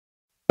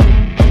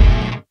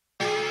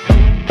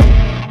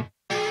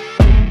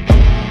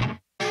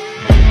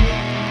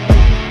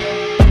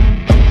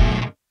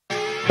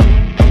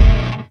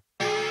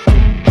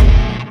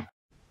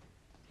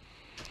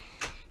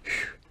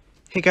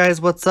Hey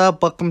guys, what's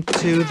up? Welcome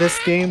to this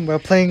game. We're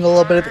playing a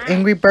little bit of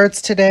Angry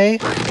Birds today.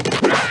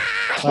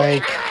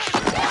 Like,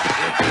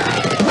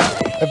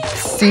 I've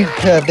seen,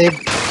 they've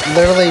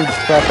literally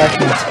brought back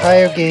the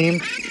entire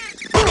game.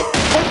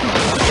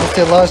 I'd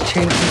say a lot has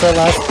changed since I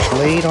last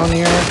played on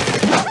here.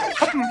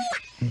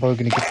 I'm probably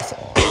gonna get this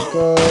all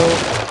go.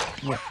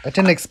 Yeah, I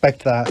didn't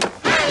expect that.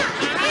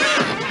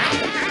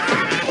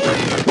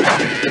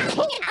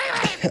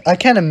 I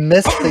kind of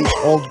missed the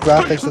old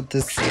graphics that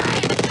this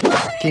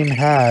game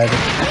had.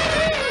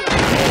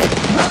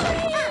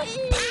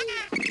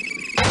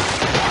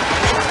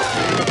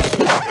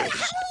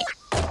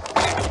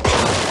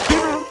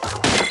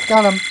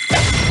 Got him.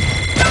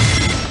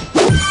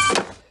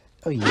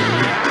 Oh yeah.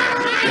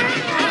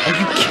 Are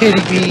you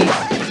kidding me?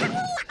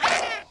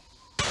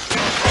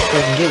 I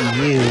can get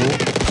you.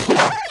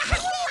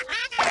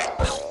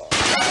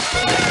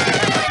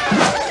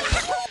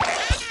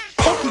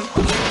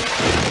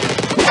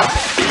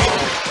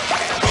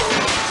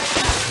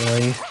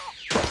 Really?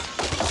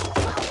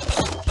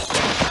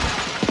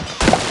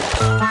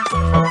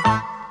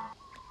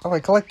 Oh, I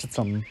collected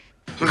some.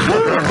 Yeah,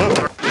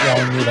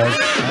 I knew that.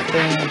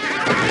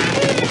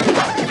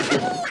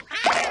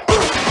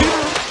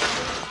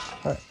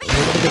 Alright,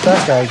 we're gonna get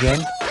that guy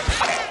again.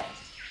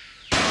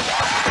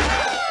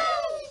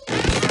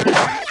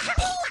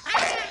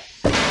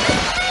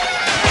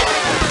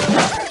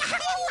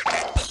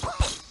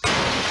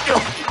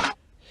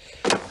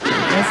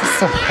 This is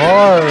so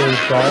hard,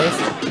 guys.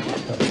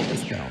 Oh,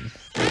 it's down.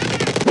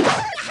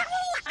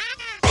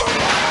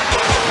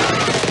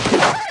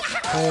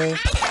 Okay.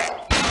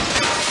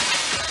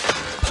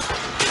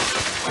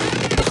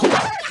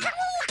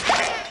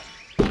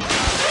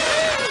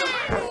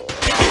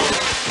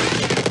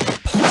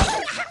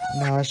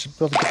 Now I should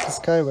be able to get this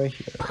guy right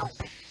here.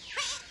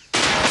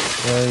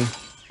 Right.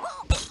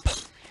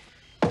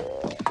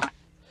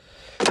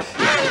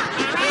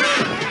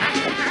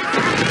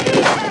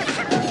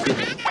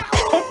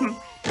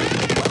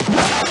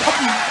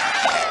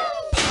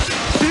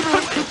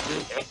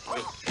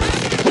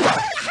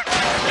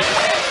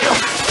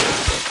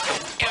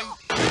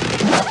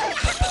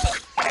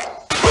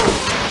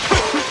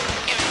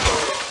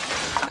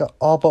 Got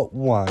all but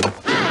one.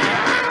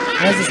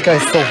 Why is this guy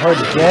so hard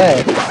to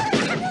get?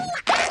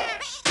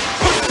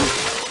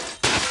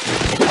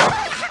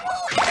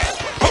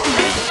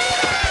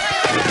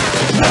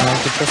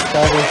 Get this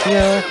guy right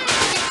here.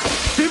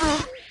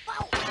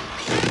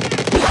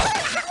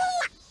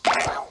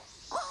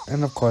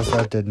 And of course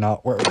that did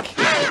not work.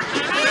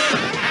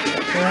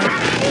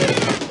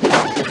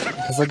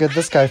 Because I'll get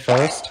this guy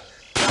first.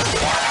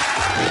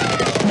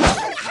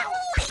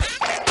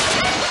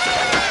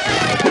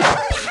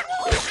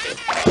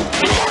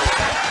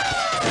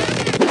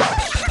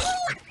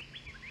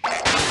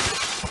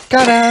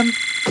 Got him!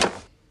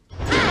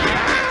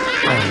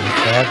 Oh my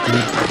god,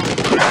 dude.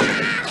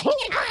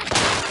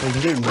 I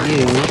can get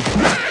you.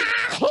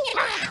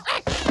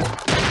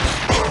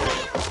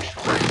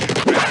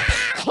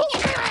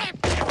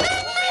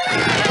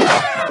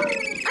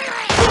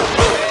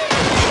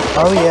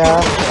 Oh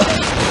yeah.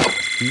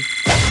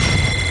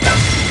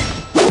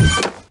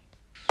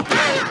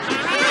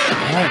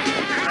 Alright.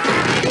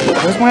 The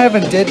reason why I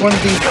haven't did one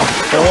of these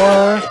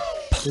before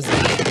is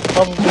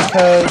probably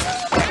because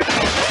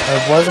I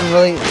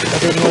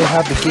didn't really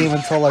have the game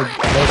until like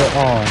later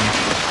on.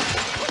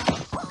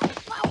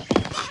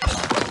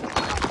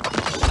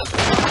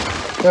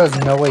 There's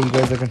no way you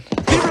guys are gonna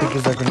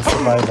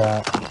survive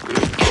that.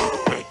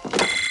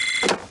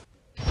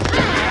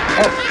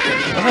 Oh,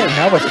 alright,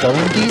 now we're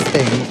throwing these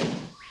things.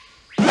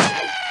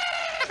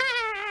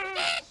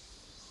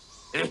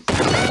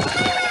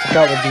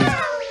 Forgot what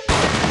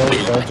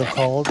those birds are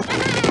called.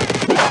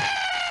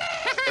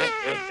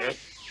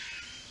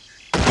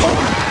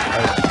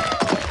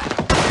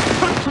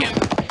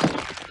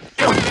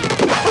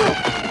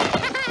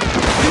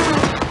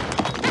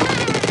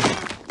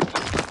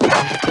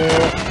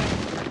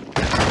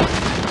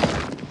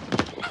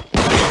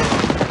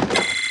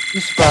 You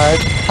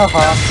survived.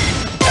 Haha.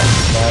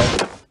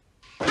 Survived.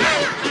 Oh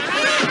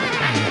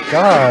my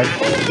god.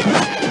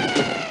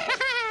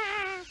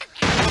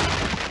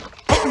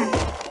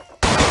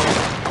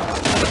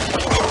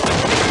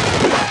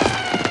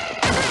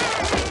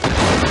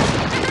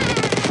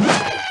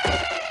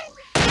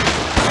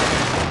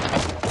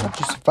 How'd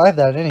you survive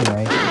that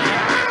anyway?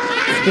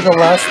 This will be the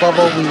last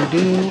level we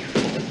do.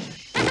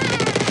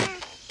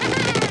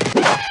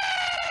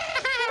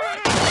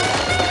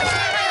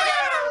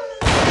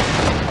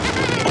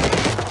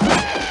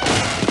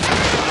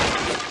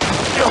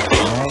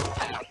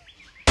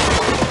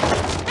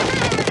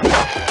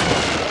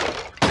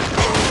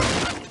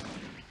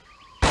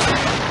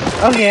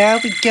 Oh yeah,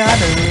 we got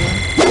him.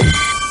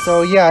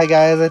 So yeah,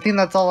 guys, I think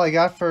that's all I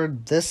got for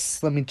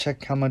this. Let me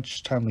check how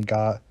much time we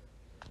got.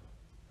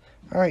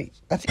 Alright,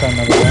 that's got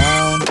another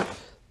round.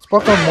 Let's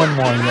work on one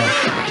more, yeah.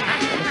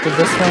 After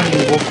this one,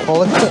 we will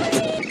call it quits.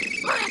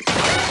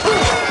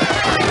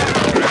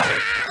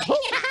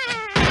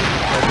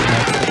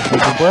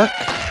 Good work.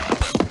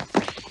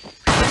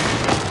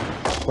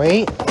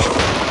 Wait.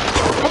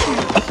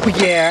 Oh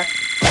yeah.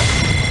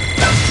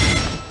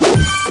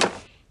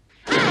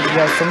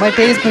 Yeah, so my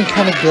day's been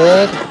kind of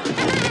good.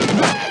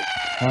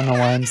 I don't know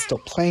why I'm still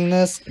playing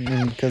this. I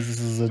mean, because this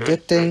is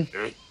addicting.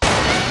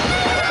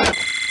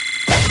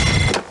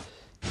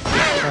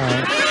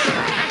 Alright.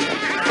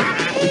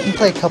 We can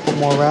play a couple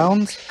more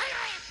rounds.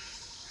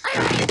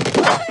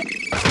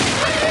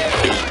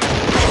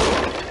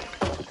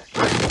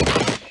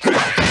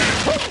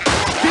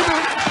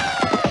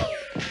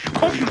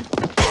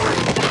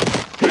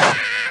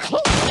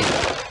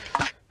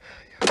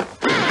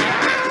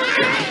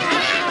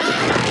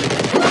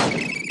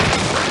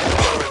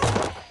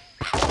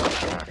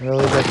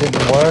 Really, that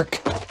didn't work?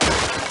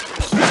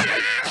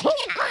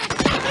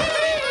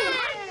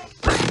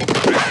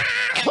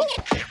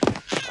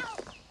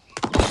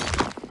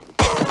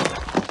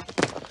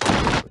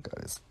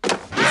 Guys,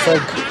 it's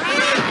like...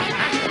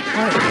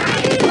 What?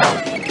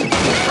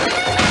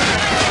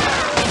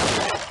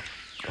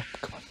 Oh,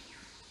 come on.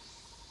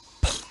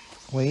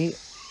 Wait.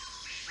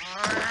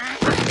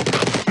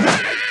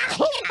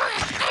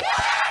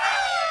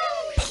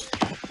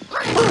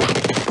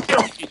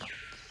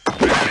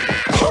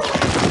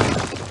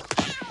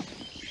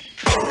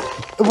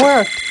 It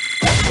worked!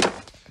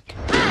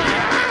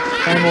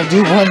 And we'll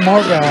do one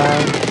more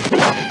round.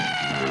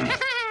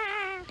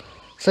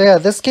 So yeah,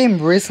 this game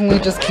recently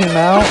just came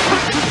out.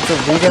 It's a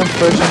revamped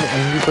version of the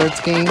Angry Birds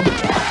game.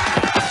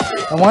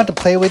 I wanted to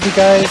play with you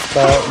guys,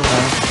 but, you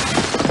know,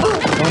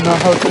 I don't know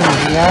how it's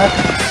gonna react.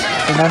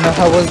 And I don't know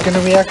how it was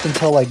gonna react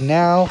until, like,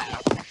 now.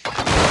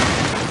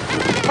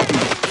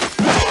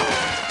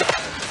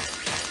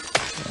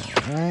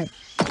 Alright.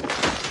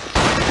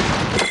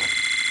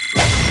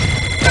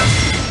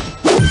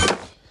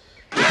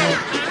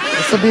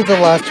 This will be the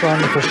last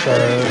round for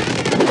sure.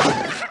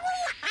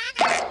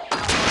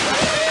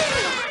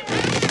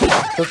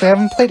 So if I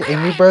haven't played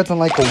Angry Birds in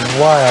like a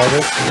while,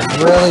 this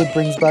really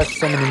brings back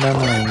so many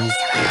memories.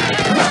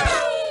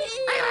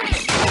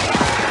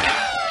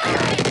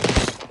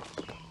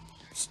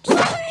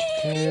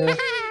 Here.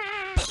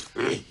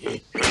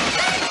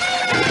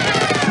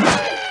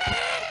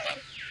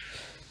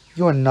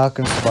 You are not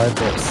gonna survive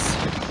this.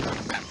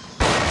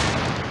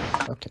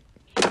 Okay.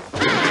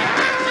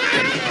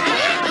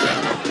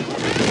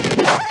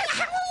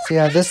 So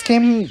yeah, this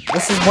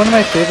is one of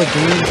my favorite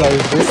games. I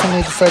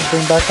recently decided to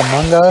bring back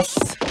Among Us.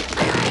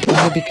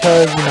 Only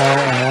because, you know,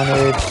 I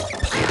wanted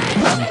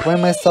to enjoy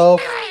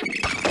myself.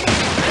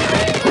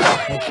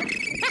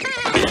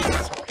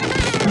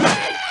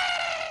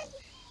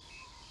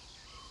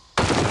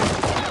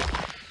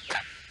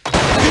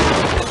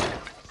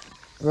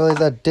 Really,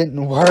 that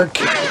didn't work.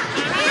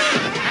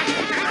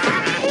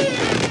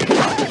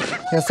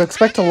 Yeah, so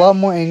expect a lot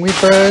more Angry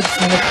Birds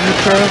in the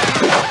future.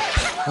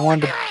 I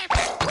wanted to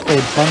play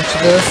a bunch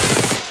of this.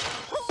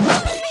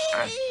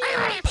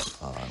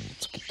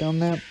 Let's get down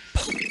there.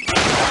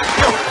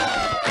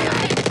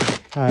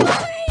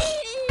 Alright.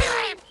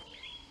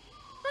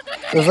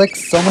 There's like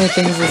so many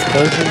things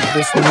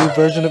this new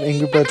version of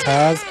Angry Birds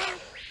has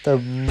that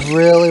I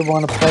really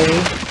want to play.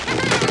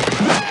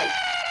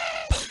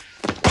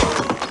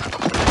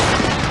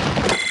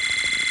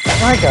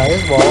 Alright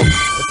guys, well, I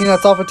think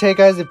that's all for today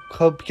guys. I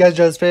hope you guys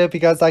enjoyed this video. If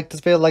you guys liked this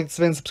video, like this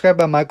video, and subscribe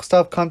by Michael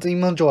Stuff, content,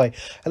 email, enjoy.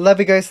 I love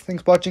you guys.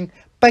 Thanks for watching.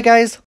 Bye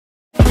guys.